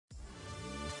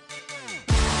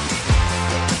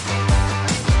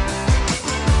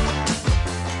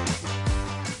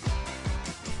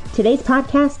Today's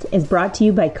podcast is brought to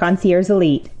you by Concierge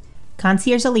Elite.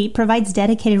 Concierge Elite provides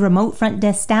dedicated remote front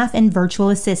desk staff and virtual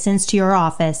assistants to your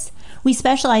office. We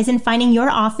specialize in finding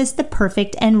your office the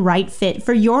perfect and right fit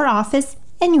for your office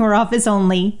and your office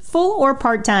only, full or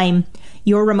part-time.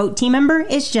 Your remote team member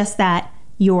is just that,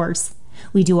 yours.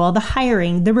 We do all the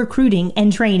hiring, the recruiting,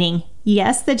 and training.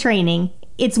 Yes, the training.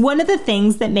 It's one of the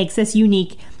things that makes us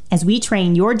unique as we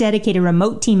train your dedicated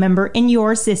remote team member in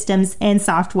your systems and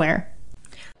software.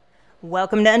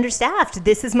 Welcome to Understaffed.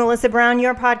 This is Melissa Brown,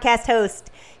 your podcast host.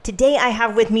 Today I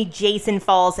have with me Jason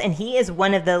Falls, and he is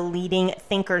one of the leading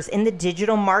thinkers in the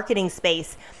digital marketing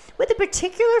space with a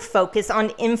particular focus on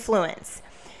influence.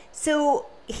 So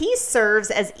he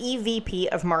serves as EVP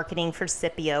of marketing for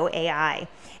Scipio AI,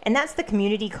 and that's the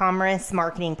community commerce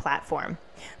marketing platform.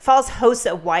 Falls hosts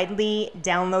a widely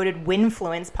downloaded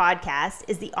Winfluence podcast,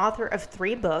 is the author of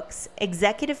 3 books,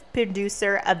 executive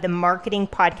producer of the Marketing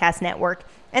Podcast Network,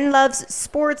 and loves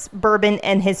sports, bourbon,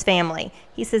 and his family.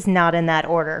 He says not in that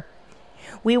order.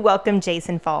 We welcome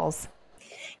Jason Falls.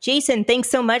 Jason, thanks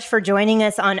so much for joining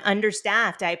us on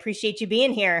Understaffed. I appreciate you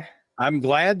being here. I'm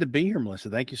glad to be here, Melissa.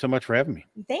 Thank you so much for having me.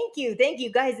 Thank you.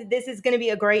 Guys, this is going to be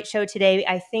a great show today.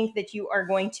 I think that you are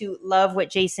going to love what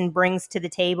Jason brings to the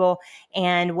table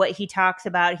and what he talks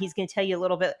about. He's going to tell you a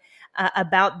little bit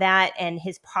about that and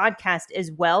his podcast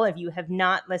as well. If you have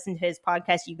not listened to his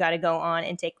podcast, you got to go on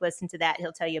and listen to that.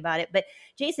 He'll tell you about it. But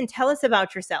Jason, tell us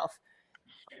about yourself.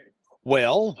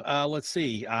 Well, let's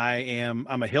see. I'm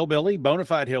a hillbilly, bona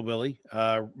fide hillbilly,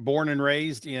 born and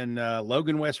raised in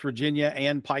Logan, West Virginia,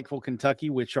 and Pikeville,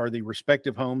 Kentucky, which are the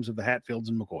respective homes of the Hatfields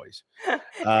and McCoys.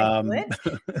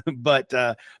 But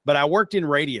I worked in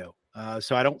radio,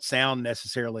 so I don't sound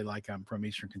necessarily like I'm from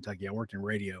Eastern Kentucky. I worked in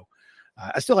radio.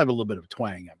 I still have a little bit of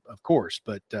twang, of course,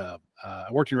 but I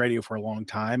worked in radio for a long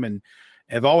time and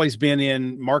have always been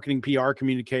in marketing, PR,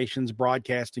 communications,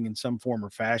 broadcasting in some form or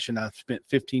fashion. I've spent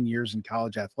 15 years in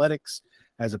college athletics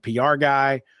as a PR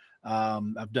guy.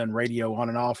 I've done radio on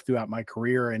and off throughout my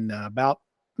career. And about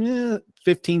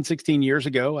 15, 16 years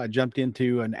ago, I jumped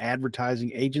into an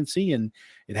advertising agency. And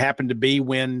it happened to be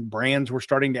when brands were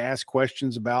starting to ask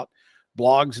questions about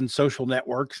blogs and social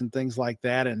networks and things like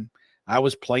that. And I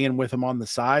was playing with them on the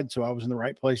side. So I was in the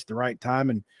right place at the right time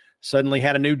and suddenly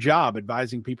had a new job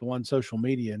advising people on social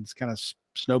media, and it's kind of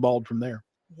snowballed from there.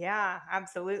 Yeah,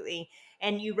 absolutely.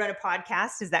 And you run a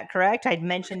podcast, is that correct? I'd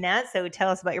mentioned that. So tell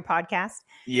us about your podcast.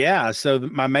 Yeah. So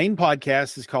my main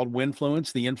podcast is called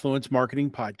Winfluence, the Influence Marketing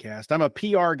Podcast. I'm a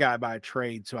PR guy by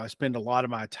trade, so I spend a lot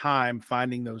of my time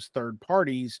finding those third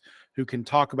parties who can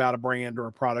talk about a brand or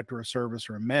a product or a service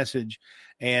or a message.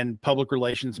 And public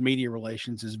relations, media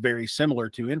relations is very similar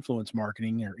to influence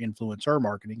marketing or influencer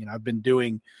marketing. And I've been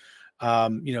doing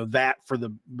that for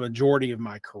the majority of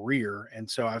my career. And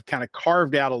so I've kind of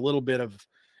carved out a little bit of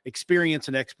experience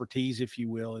and expertise, if you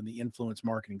will, in the influence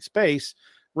marketing space,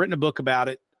 written a book about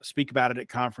it, speak about it at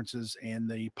conferences, and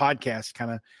the podcast kind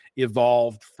of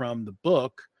evolved from the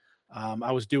book.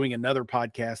 I was doing another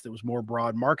podcast that was more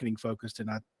broad marketing focused, and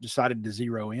I decided to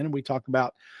zero in, and we talked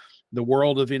about the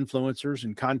world of influencers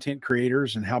and content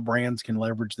creators and how brands can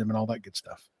leverage them and all that good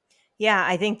stuff. Yeah,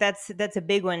 I think that's a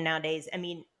big one nowadays. I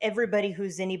mean, everybody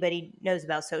who's anybody knows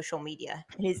about social media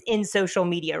and is in social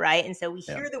media, right? And so we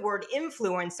hear the word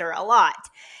influencer a lot.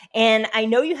 And I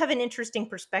know you have an interesting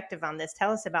perspective on this.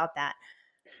 Tell us about that.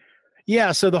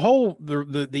 Yeah, so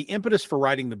the impetus for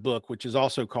writing the book, which is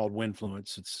also called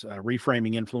Winfluence, it's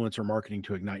reframing influencer marketing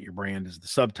to ignite your brand, is the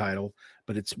subtitle,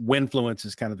 but it's Winfluence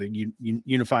is kind of the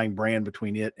unifying brand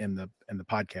between it and the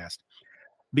podcast.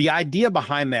 The idea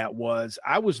behind that was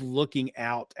I was looking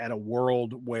out at a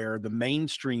world where the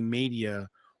mainstream media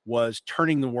was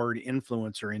turning the word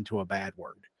influencer into a bad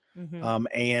word. Mm-hmm.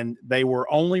 And they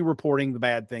were only reporting the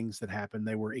bad things that happened.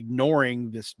 They were ignoring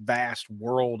this vast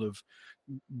world of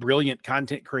brilliant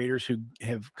content creators who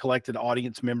have collected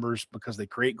audience members because they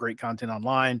create great content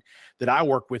online that I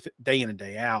work with day in and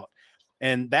day out.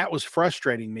 And that was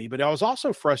frustrating me, but I was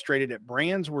also frustrated that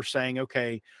brands were saying,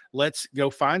 okay, let's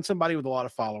go find somebody with a lot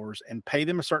of followers and pay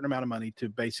them a certain amount of money to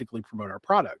basically promote our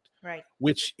product, right?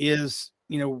 Which is,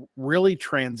 really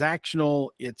transactional.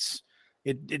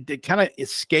 It kind of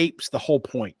escapes the whole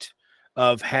point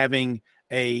of having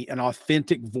an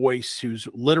authentic voice who's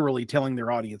literally telling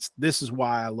their audience, this is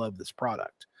why I love this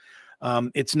product.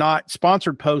 It's not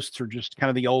sponsored posts are just kind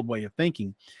of the old way of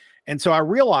thinking. And so I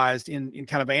realized in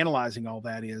kind of analyzing all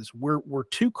that is we're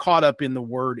too caught up in the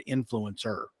word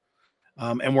influencer,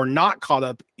 and we're not caught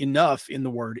up enough in the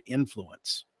word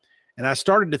influence. And I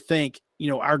started to think,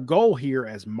 our goal here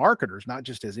as marketers, not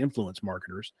just as influence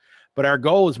marketers, but our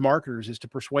goal as marketers is to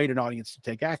persuade an audience to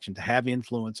take action, to have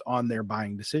influence on their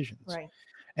buying decisions. Right.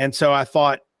 And so I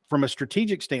thought from a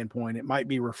strategic standpoint, it might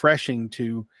be refreshing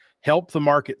to help the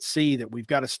market see that we've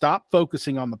got to stop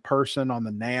focusing on the person, on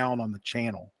the noun, on the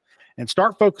channel, and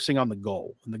start focusing on the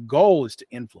goal. And the goal is to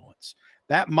influence.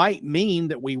 That might mean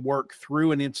that we work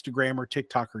through an Instagram or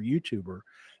TikTok or YouTuber.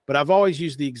 But I've always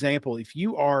used the example, if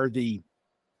you are the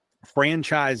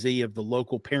franchisee of the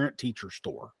local parent teacher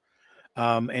store,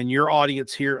 and your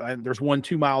audience here, and there's one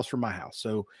 2 miles from my house.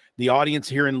 So the audience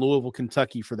here in Louisville,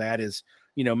 Kentucky for that is,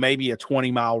 maybe a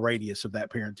 20-mile radius of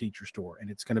that parent teacher store. And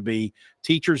it's going to be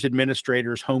teachers,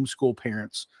 administrators, homeschool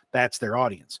parents. That's their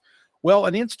audience. Well,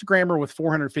 an Instagrammer with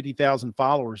 450,000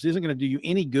 followers isn't going to do you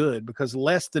any good because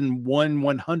less than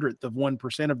 1/100th of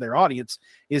 1% of their audience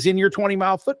is in your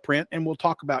 20-mile footprint. And we'll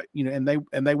talk about, and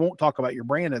they won't talk about your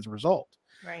brand as a result.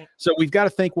 Right. So we've got to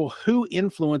think, well, who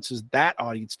influences that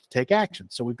audience to take action?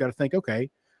 So we've got to think, okay,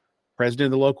 president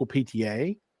of the local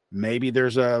PTA, maybe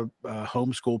there's a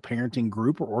homeschool parenting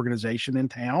group or organization in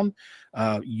town,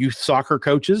 youth soccer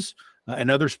coaches and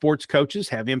other sports coaches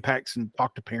have impacts and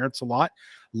talk to parents a lot.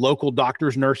 Local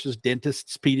doctors, nurses,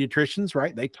 dentists, pediatricians,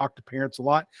 right? They talk to parents a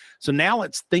lot. So now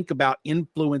let's think about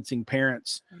influencing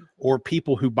parents or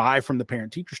people who buy from the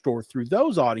parent teacher store through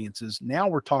those audiences. Now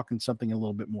we're talking something a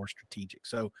little bit more strategic.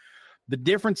 So the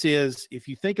difference is if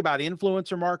you think about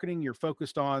influencer marketing, you're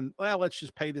focused on, well, let's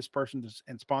just pay this person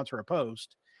and sponsor a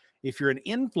post. If you're an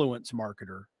influence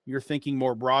marketer, you're thinking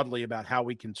more broadly about how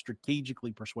we can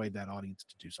strategically persuade that audience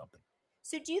to do something.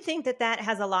 So do you think that that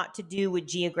has a lot to do with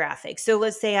geographic? So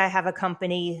let's say I have a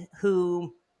company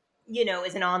who,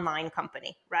 is an online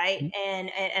company, right? Mm-hmm.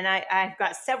 And I've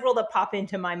got several that pop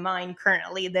into my mind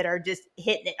currently that are just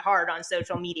hitting it hard on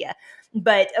social media.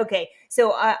 But okay,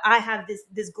 so I have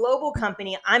this global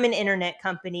company. I'm an internet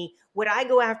company. Would I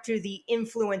go after the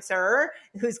influencer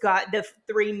who's got the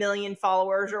 3 million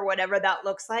followers or whatever that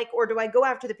looks like? Or do I go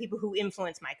after the people who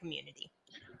influence my community?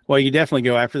 Well, you definitely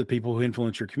go after the people who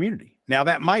influence your community. Now,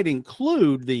 that might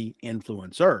include the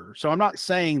influencer. So I'm not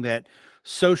saying that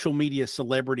social media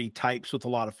celebrity types with a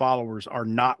lot of followers are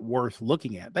not worth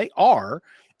looking at. They are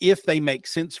if they make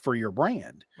sense for your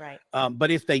brand. Right. But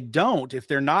if they don't, if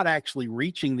they're not actually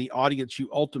reaching the audience you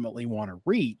ultimately want to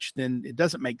reach, then it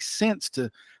doesn't make sense to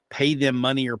pay them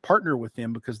money or partner with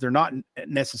them because they're not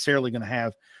necessarily going to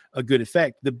have a good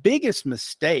effect. The biggest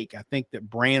mistake I think that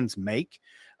brands make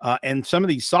and some of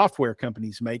these software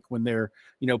companies make when they're,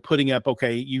 putting up,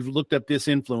 okay, you've looked up this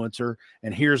influencer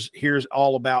and here's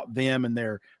all about them and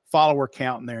their follower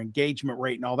count and their engagement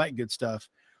rate and all that good stuff,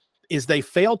 is they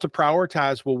fail to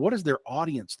prioritize, well, what does their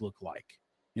audience look like?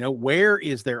 Where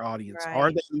is their audience? Right.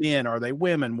 Are they men? Are they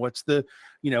women? What's the,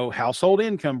 household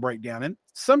income breakdown? And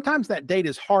sometimes that data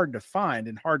is hard to find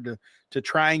and hard to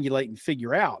triangulate and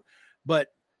figure out. But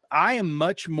I am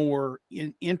much more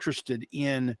interested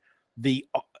in the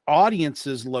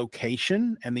audience's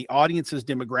location and the audience's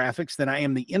demographics than I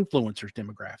am the influencer's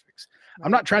demographics. Right.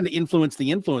 I'm not trying to influence the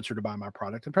influencer to buy my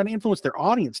product. I'm trying to influence their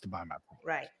audience to buy my product.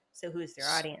 Right. So who's their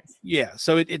audience? Yeah.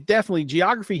 So it definitely,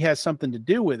 geography has something to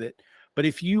do with it. But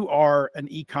if you are an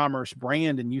e-commerce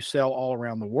brand and you sell all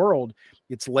around the world,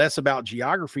 it's less about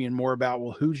geography and more about,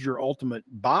 well, who's your ultimate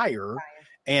buyer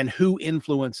and who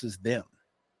influences them.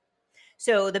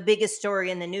 So the biggest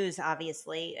story in the news,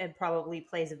 obviously, it probably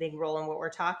plays a big role in what we're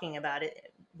talking about.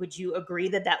 Would you agree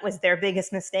that that was their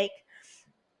biggest mistake?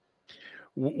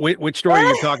 Which story are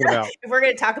you talking about? If we're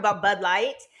going to talk about Bud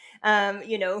Light,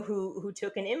 who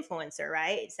took an influencer,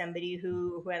 right? Somebody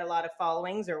who had a lot of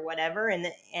followings or whatever,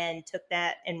 and took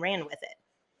that and ran with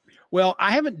it. Well,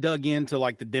 I haven't dug into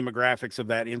like the demographics of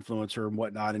that influencer and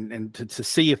whatnot, and to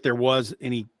see if there was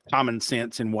any common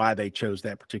sense in why they chose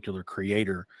that particular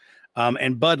creator.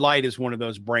 And Bud Light is one of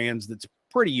those brands that's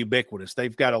pretty ubiquitous.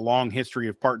 They've got a long history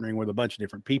of partnering with a bunch of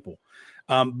different people.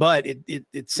 But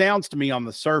it sounds to me on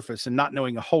the surface, and not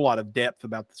knowing a whole lot of depth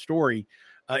about the story,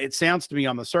 it sounds to me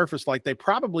on the surface like they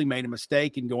probably made a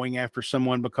mistake in going after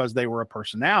someone because they were a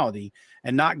personality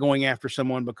and not going after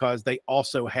someone because they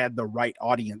also had the right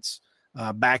audience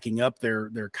backing up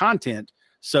their content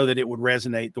so that it would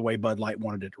resonate the way Bud Light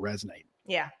wanted it to resonate.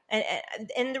 Yeah.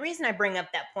 And the reason I bring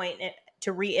up that point,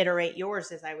 to reiterate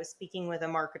yours, is I was speaking with a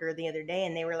marketer the other day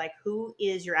and they were like, who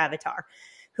is your avatar?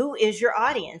 Who is your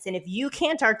audience? And if you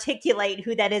can't articulate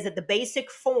who that is at the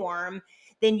basic form,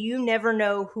 then you never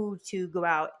know who to go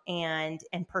out and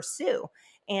pursue.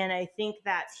 And I think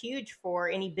that's huge for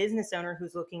any business owner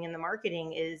who's looking in the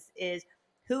marketing is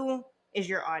who is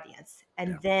your audience,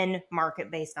 and then market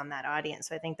based on that audience.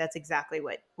 So I think that's exactly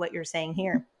what you're saying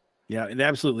here. Yeah, it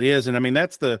absolutely is. And I mean,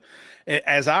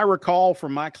 as I recall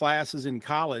from my classes in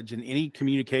college and any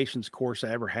communications course I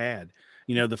ever had,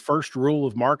 the first rule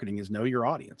of marketing is know your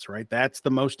audience, right? That's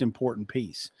the most important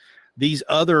piece. These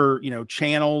other,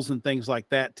 channels and things like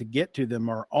that to get to them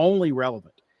are only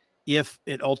relevant if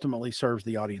it ultimately serves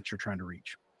the audience you're trying to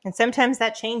reach. And sometimes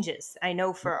that changes. I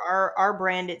know for our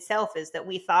brand itself is that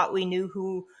we thought we knew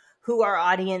who our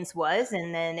audience was,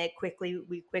 and then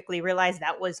we quickly realized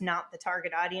that was not the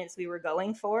target audience we were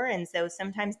going for. And so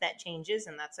sometimes that changes,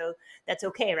 and that's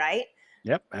okay, right?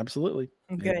 Yep, absolutely.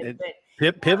 Good.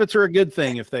 Pivots are a good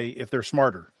thing if they're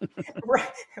smarter. Right.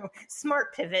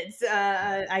 Smart pivots.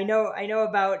 I know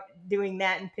about doing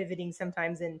that and pivoting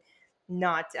sometimes, and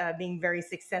not being very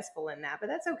successful in that, but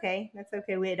that's okay. That's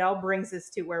okay. It all brings us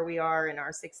to where we are in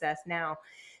our success now.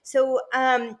 So,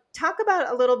 talk about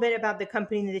a little bit about the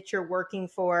company that you're working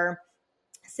for,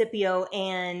 Scipio,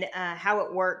 and how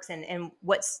it works, and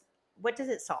what does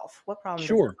it solve? What problem does it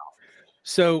Sure. solve?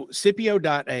 So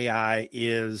Scipio.ai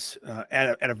is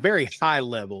at a very high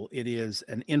level, it is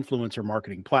an influencer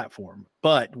marketing platform,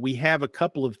 but we have a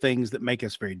couple of things that make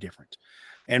us very different.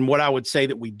 And what I would say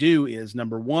that we do is,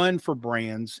 number one, for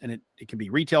brands, and it can be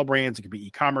retail brands, it can be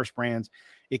e-commerce brands,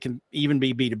 it can even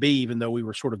be B2B, even though we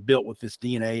were sort of built with this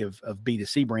DNA of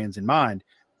B2C brands in mind,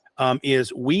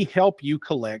 is we help you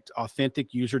collect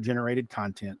authentic user-generated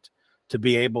content to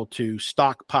be able to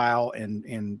stockpile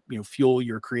and fuel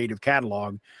your creative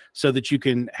catalog so that you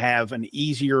can have an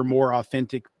easier, more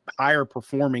authentic, higher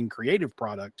performing creative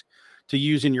product to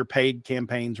use in your paid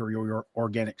campaigns or your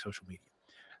organic social media.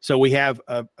 So we have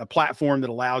a platform that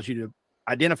allows you to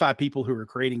identify people who are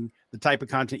creating the type of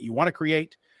content you want to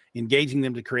create, engaging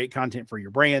them to create content for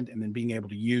your brand, and then being able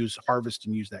to harvest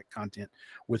and use that content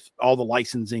with all the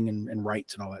licensing and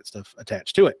rights and all that stuff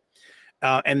attached to it.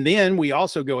 And then we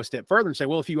also go a step further and say,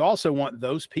 well, if you also want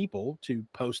those people to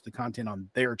post the content on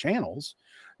their channels,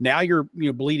 now you're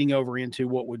bleeding over into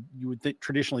what you would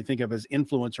traditionally think of as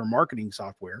influencer marketing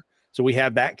software. So we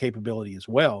have that capability as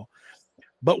well.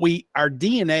 But our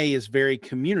DNA is very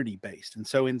community based. And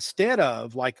so instead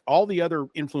of like all the other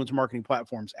influencer marketing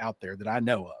platforms out there that I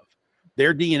know of,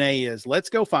 their DNA is, let's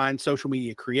go find social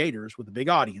media creators with a big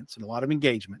audience and a lot of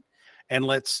engagement, and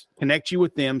let's connect you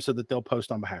with them so that they'll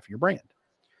post on behalf of your brand.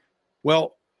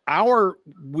 Well,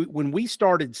 when we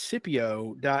started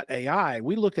Scipio.ai,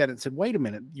 we looked at it and said, wait a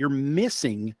minute, you're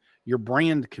missing your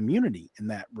brand community in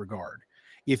that regard.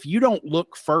 If you don't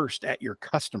look first at your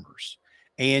customers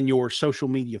and your social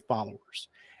media followers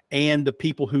and the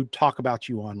people who talk about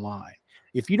you online,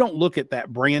 if you don't look at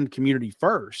that brand community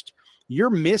first, you're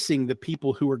missing the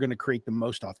people who are going to create the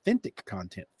most authentic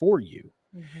content for you.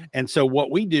 Mm-hmm. And so what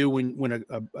we do when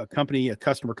a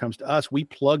customer comes to us, we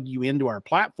plug you into our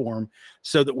platform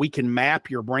so that we can map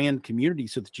your brand community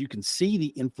so that you can see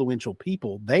the influential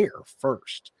people there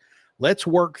first. Let's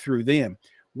work through them.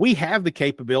 We have the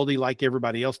capability, like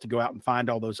everybody else, to go out and find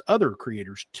all those other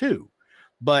creators too.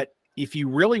 But if you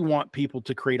really want people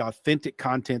to create authentic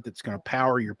content that's going to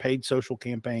power your paid social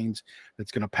campaigns,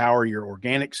 that's going to power your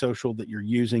organic social that you're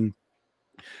using,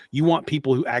 you want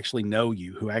people who actually know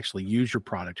you, who actually use your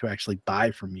product, who actually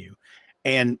buy from you.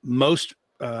 And most,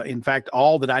 in fact,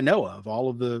 all that I know of, all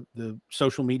of the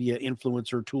social media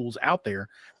influencer tools out there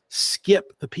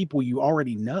skip the people you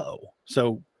already know.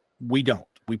 So we don't.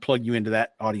 We plug you into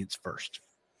that audience first.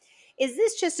 Is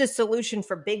this just a solution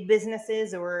for big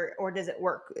businesses, or does it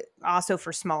work also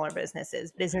for smaller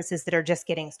businesses that are just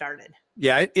getting started?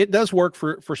 Yeah, it does work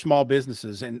for small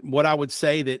businesses. And what I would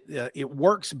say that it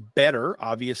works better,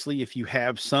 obviously, if you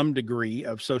have some degree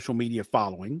of social media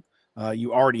following.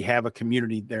 You already have a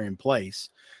community there in place.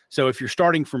 So if you're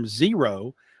starting from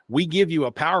zero, we give you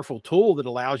a powerful tool that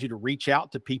allows you to reach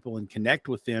out to people and connect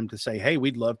with them to say, hey,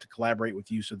 we'd love to collaborate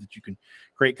with you so that you can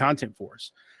create content for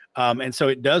us. And so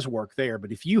it does work there.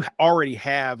 But if you already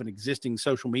have an existing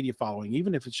social media following,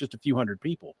 even if it's just a few hundred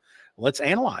people, let's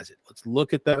analyze it. Let's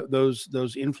look at those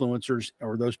influencers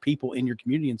or those people in your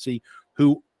community and see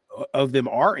who of them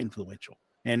are influential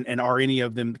and are any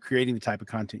of them creating the type of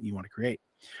content you want to create.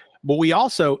 But we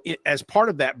also, as part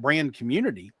of that brand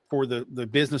community for the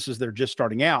businesses that are just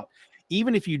starting out,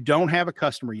 even if you don't have a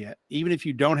customer yet, even if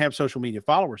you don't have social media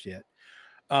followers yet,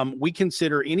 we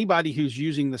consider anybody who's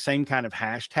using the same kind of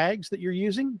hashtags that you're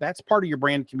using. That's part of your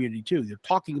brand community too. They're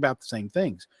talking about the same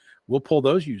things. We'll pull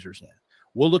those users in.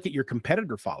 We'll look at your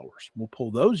competitor followers. We'll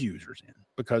pull those users in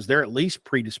because they're at least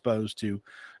predisposed to,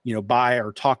 buy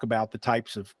or talk about the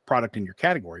types of product in your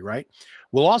category, right?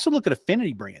 We'll also look at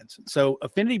affinity brands. So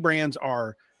affinity brands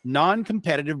are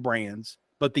non-competitive brands,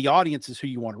 but the audience is who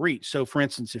you want to reach. So for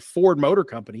instance, if Ford Motor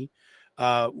Company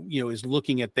is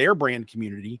looking at their brand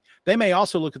community, they may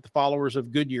also look at the followers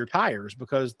of Goodyear tires,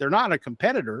 because they're not a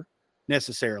competitor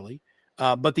necessarily,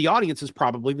 but the audience is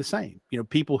probably the same.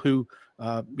 People who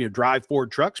drive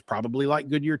Ford trucks probably like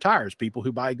Goodyear tires. People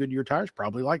who buy Goodyear tires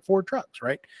probably like Ford trucks,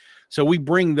 right? So we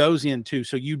bring those in too.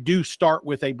 So you do start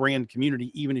with a brand community,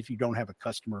 even if you don't have a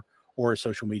customer or a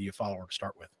social media follower to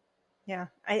start with. Yeah,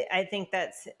 I think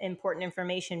that's important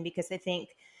information, because I think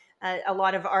a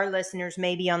lot of our listeners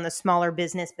may be on the smaller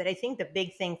business, but I think the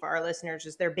big thing for our listeners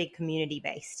is they're big community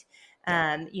based.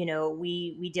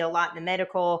 We deal a lot in the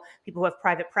medical, people who have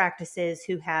private practices,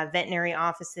 who have veterinary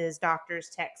offices, doctors,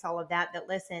 techs, all of that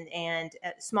listen, and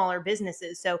smaller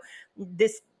businesses. So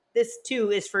this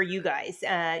too is for you guys.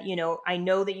 I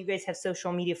know that you guys have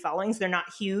social media followings. They're not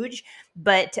huge,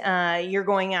 but you're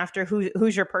going after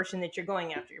who's your person that you're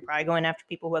going after. You're probably going after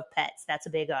people who have pets. That's a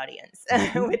big audience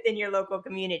within your local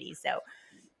community. So,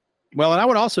 well, and I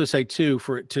would also say too,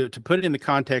 to put it in the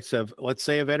context of, let's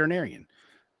say, a veterinarian.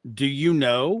 Do you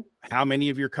know how many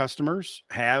of your customers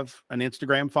have an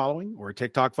Instagram following or a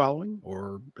TikTok following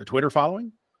or a Twitter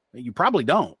following? You probably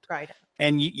don't. Right.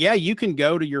 And you can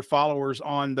go to your followers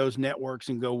on those networks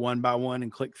and go one by one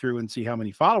and click through and see how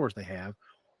many followers they have.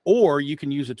 Or you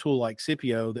can use a tool like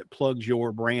Scipio that plugs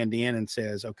your brand in and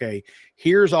says, okay,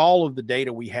 here's all of the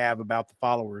data we have about the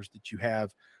followers that you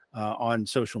have on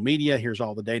social media. Here's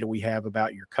all the data we have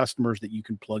about your customers that you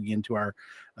can plug into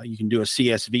you can do a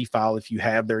CSV file if you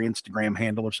have their Instagram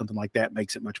handle or something like that.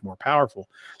 Makes it much more powerful.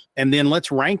 And then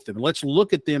let's rank them. Let's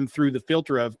look at them through the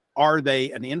filter of, are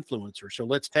they an influencer? So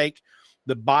let's take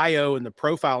the bio and the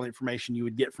profile information you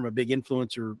would get from a big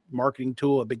influencer marketing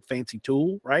tool, a big fancy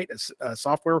tool, right? A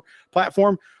software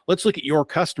platform. Let's look at your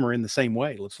customer in the same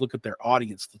way. Let's look at their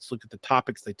audience. Let's look at the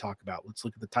topics they talk about. Let's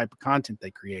look at the type of content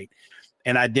they create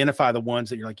and identify the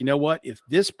ones that you're like, you know what, if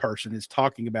this person is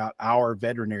talking about our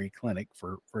veterinary clinic,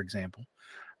 for example,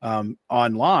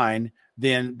 online,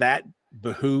 then that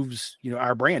behooves,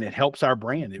 our brand. It helps our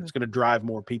brand. It's going to drive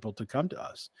more people to come to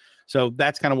us. So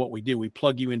that's kind of what we do. We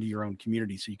plug you into your own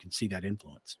community so you can see that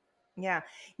influence. Yeah.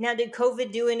 Now, did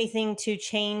COVID do anything to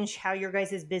change how your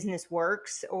guys' business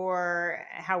works or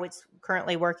how it's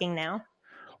currently working now?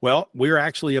 Well, we're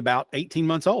actually about 18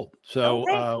 months old.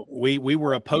 So we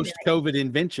were a post-COVID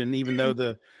invention, even though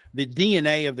the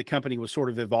DNA of the company was sort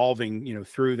of evolving,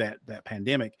 through that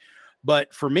pandemic.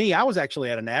 But for me, I was actually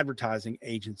at an advertising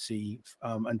agency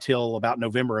until about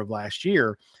November of last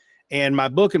year. And my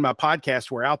book and my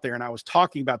podcast were out there, and I was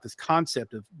talking about this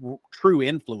concept of true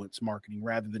influence marketing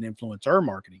rather than influencer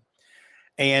marketing.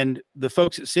 And the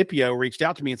folks at Scipio reached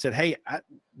out to me and said, hey,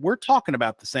 we're talking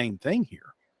about the same thing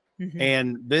here. Mm-hmm.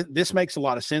 And this makes a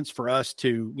lot of sense for us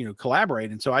to,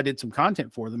 collaborate. And so I did some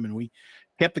content for them, and we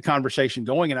kept the conversation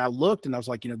going. And I looked and I was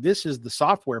like, this is the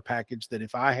software package that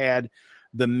if I had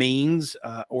the means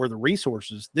or the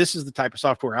resources, this is the type of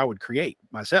software I would create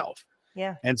myself.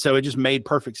 Yeah. And so it just made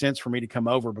perfect sense for me to come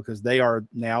over, because they are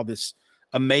now this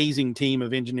amazing team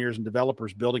of engineers and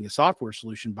developers building a software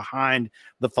solution behind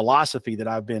the philosophy that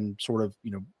I've been sort of,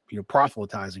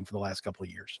 proselytizing for the last couple of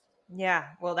years. Yeah.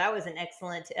 Well, that was an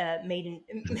excellent made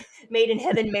in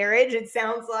heaven marriage. It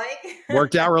sounds like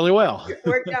worked out really well.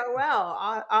 Worked out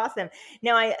well. Awesome.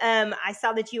 Now I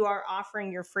saw that you are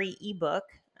offering your free ebook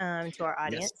to our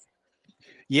audience.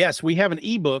 Yes, we have an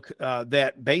ebook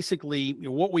that basically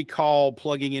what we call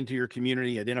plugging into your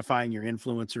community, identifying your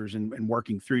influencers and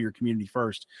working through your community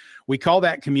first. We call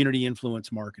that community influence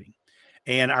marketing.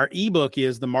 And our ebook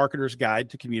is the Marketer's Guide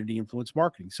to Community Influence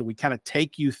Marketing. So we kind of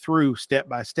take you through step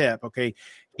by step. Okay,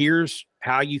 here's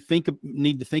how you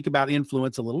need to think about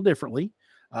influence a little differently.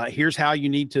 Here's how you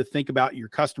need to think about your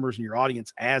customers and your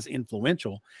audience as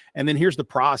influential. And then here's the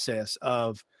process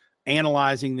of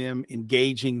analyzing them,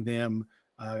 engaging them,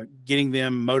 getting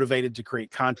them motivated to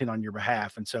create content on your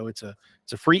behalf. And so it's a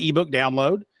free ebook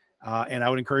download. And I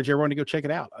would encourage everyone to go check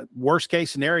it out. Worst case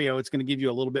scenario, it's going to give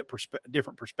you a little bit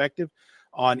different perspective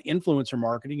on influencer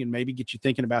marketing and maybe get you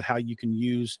thinking about how you can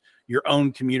use your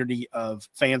own community of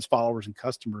fans, followers, and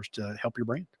customers to help your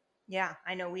brand. Yeah,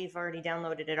 I know we've already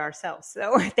downloaded it ourselves.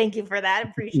 So thank you for that.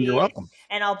 Appreciate it. You're welcome.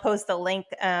 And I'll post the link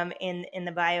in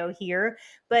the bio here.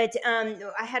 But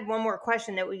I had one more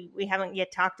question that we haven't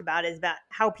yet talked about, is about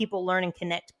how people learn and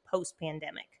connect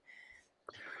post-pandemic.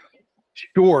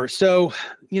 Sure. So,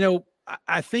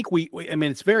 I think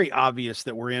it's very obvious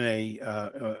that we're in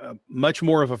a much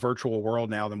more of a virtual world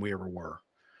now than we ever were.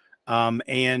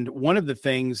 And one of the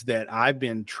things that I've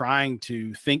been trying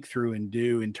to think through and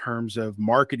do in terms of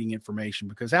marketing information,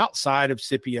 because outside of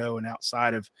Scipio and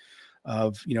outside of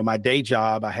my day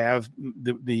job, I have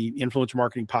the influencer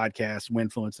marketing podcast,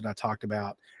 Winfluence, that I talked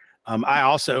about. I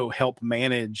also help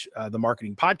manage the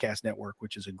Marketing Podcast Network,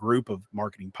 which is a group of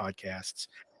marketing podcasts.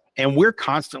 And we're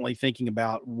constantly thinking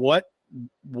about what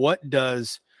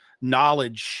does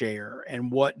knowledge share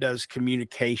and what does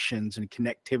communications and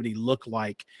connectivity look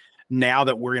like now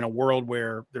that we're in a world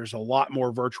where there's a lot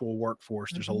more virtual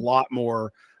workforce. There's a lot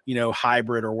more,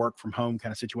 hybrid or work from home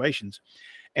kind of situations.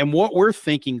 And what we're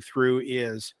thinking through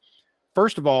is,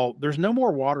 first of all, there's no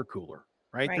more water cooler,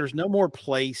 right? There's no more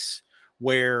place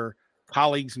where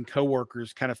colleagues and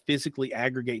coworkers kind of physically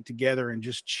aggregate together and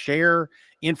just share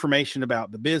information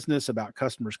about the business, about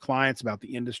customers, clients, about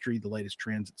the industry, the latest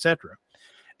trends, et cetera.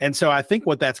 And so I think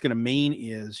what that's going to mean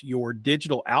is your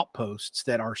digital outposts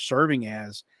that are serving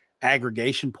as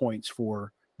aggregation points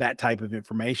for that type of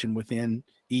information within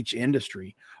each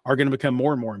industry are going to become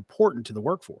more and more important to the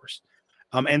workforce.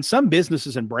 And some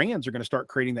businesses and brands are going to start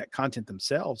creating that content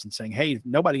themselves and saying, hey,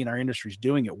 nobody in our industry is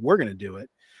doing it. We're going to do it.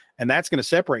 And that's going to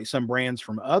separate some brands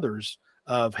from others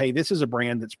of, hey, this is a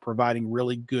brand that's providing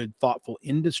really good, thoughtful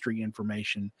industry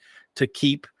information to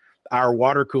keep our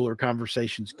water cooler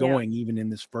conversations going, even in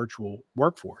this virtual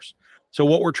workforce. So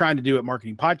what we're trying to do at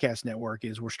Marketing Podcast Network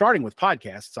is we're starting with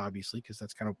podcasts, obviously, because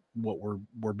that's kind of what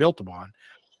we're built upon.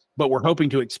 But we're hoping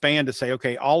to expand to say,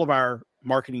 okay, all of our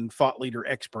marketing thought leader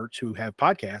experts who have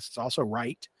podcasts also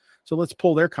write. So let's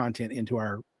pull their content into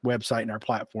our website and our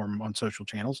platform on social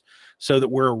channels so that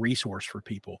we're a resource for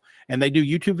people. And they do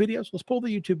YouTube videos. Let's pull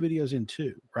the YouTube videos in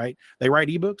too, right? They write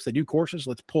ebooks, they do courses.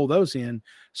 Let's pull those in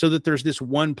so that there's this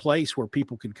one place where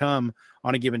people can come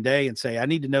on a given day and say, I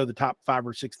need to know the top 5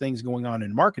 or 6 things going on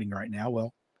in marketing right now.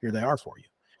 Well, here they are for you.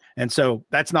 And so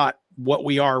that's not what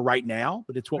we are right now,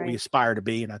 but it's what we aspire to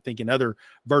be. And I think in other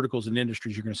verticals and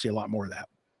industries, you're going to see a lot more of that.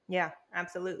 Yeah,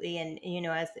 absolutely. And,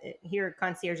 as here at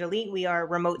Concierge Elite, we are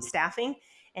remote staffing.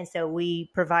 And so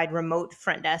we provide remote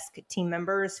front desk team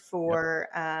members for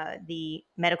the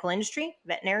medical industry,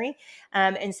 veterinary.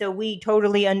 And so we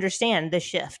totally understand the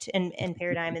shift and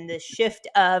paradigm and the shift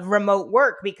of remote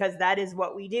work, because that is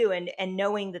what we do. And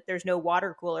knowing that there's no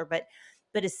water cooler, but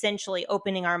essentially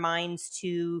opening our minds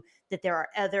to that there are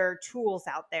other tools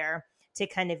out there to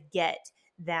kind of get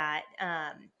that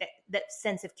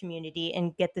sense of community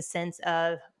and get the sense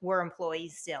of we're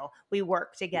employees still. We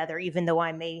work together, even though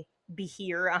I may be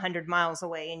here 100 miles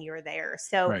away and you're there.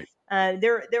 So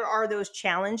there are those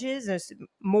challenges. There's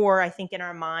more, I think, in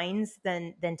our minds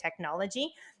than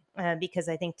technology, because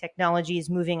I think technology is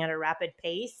moving at a rapid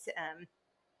pace.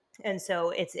 And so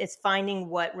it's finding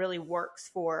what really works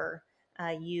for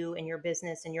you and your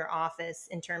business and your office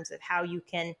in terms of how you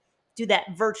can do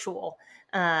that virtual,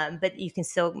 but you can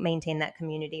still maintain that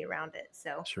community around it.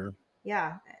 So sure.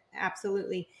 Yeah,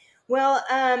 absolutely. Well,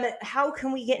 how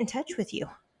can we get in touch with you?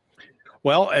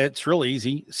 Well, it's real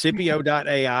easy.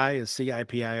 Cipio.ai is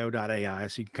CIPIO.ai.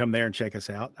 So you can come there and check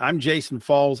us out. I'm Jason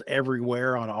Falls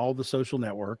everywhere on all the social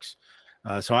networks.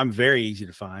 So I'm very easy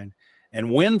to find. And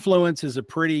Winfluence is a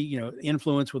pretty,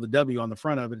 influence with a W on the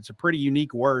front of it. It's a pretty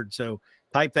unique word. So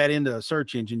type that into a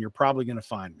search engine, you're probably going to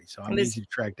find me. So I'm easy to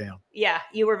track down. Yeah,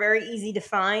 you were very easy to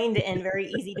find and very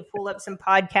easy to pull up some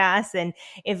podcasts. And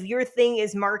if your thing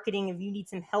is marketing, if you need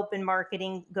some help in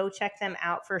marketing, go check them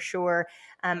out for sure.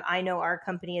 I know our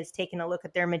company has taken a look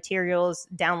at their materials,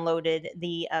 downloaded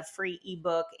the free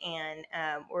ebook, and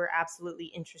we're absolutely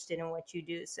interested in what you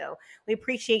do. So we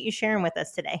appreciate you sharing with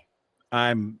us today.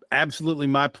 I'm absolutely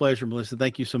my pleasure, Melissa.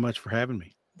 Thank you so much for having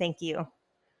me. Thank you.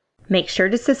 Make sure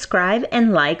to subscribe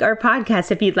and like our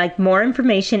podcast if you'd like more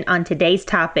information on today's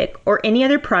topic or any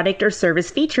other product or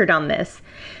service featured on this.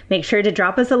 Make sure to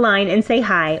drop us a line and say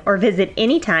hi or visit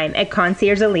anytime at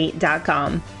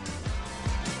conciergeelite.com.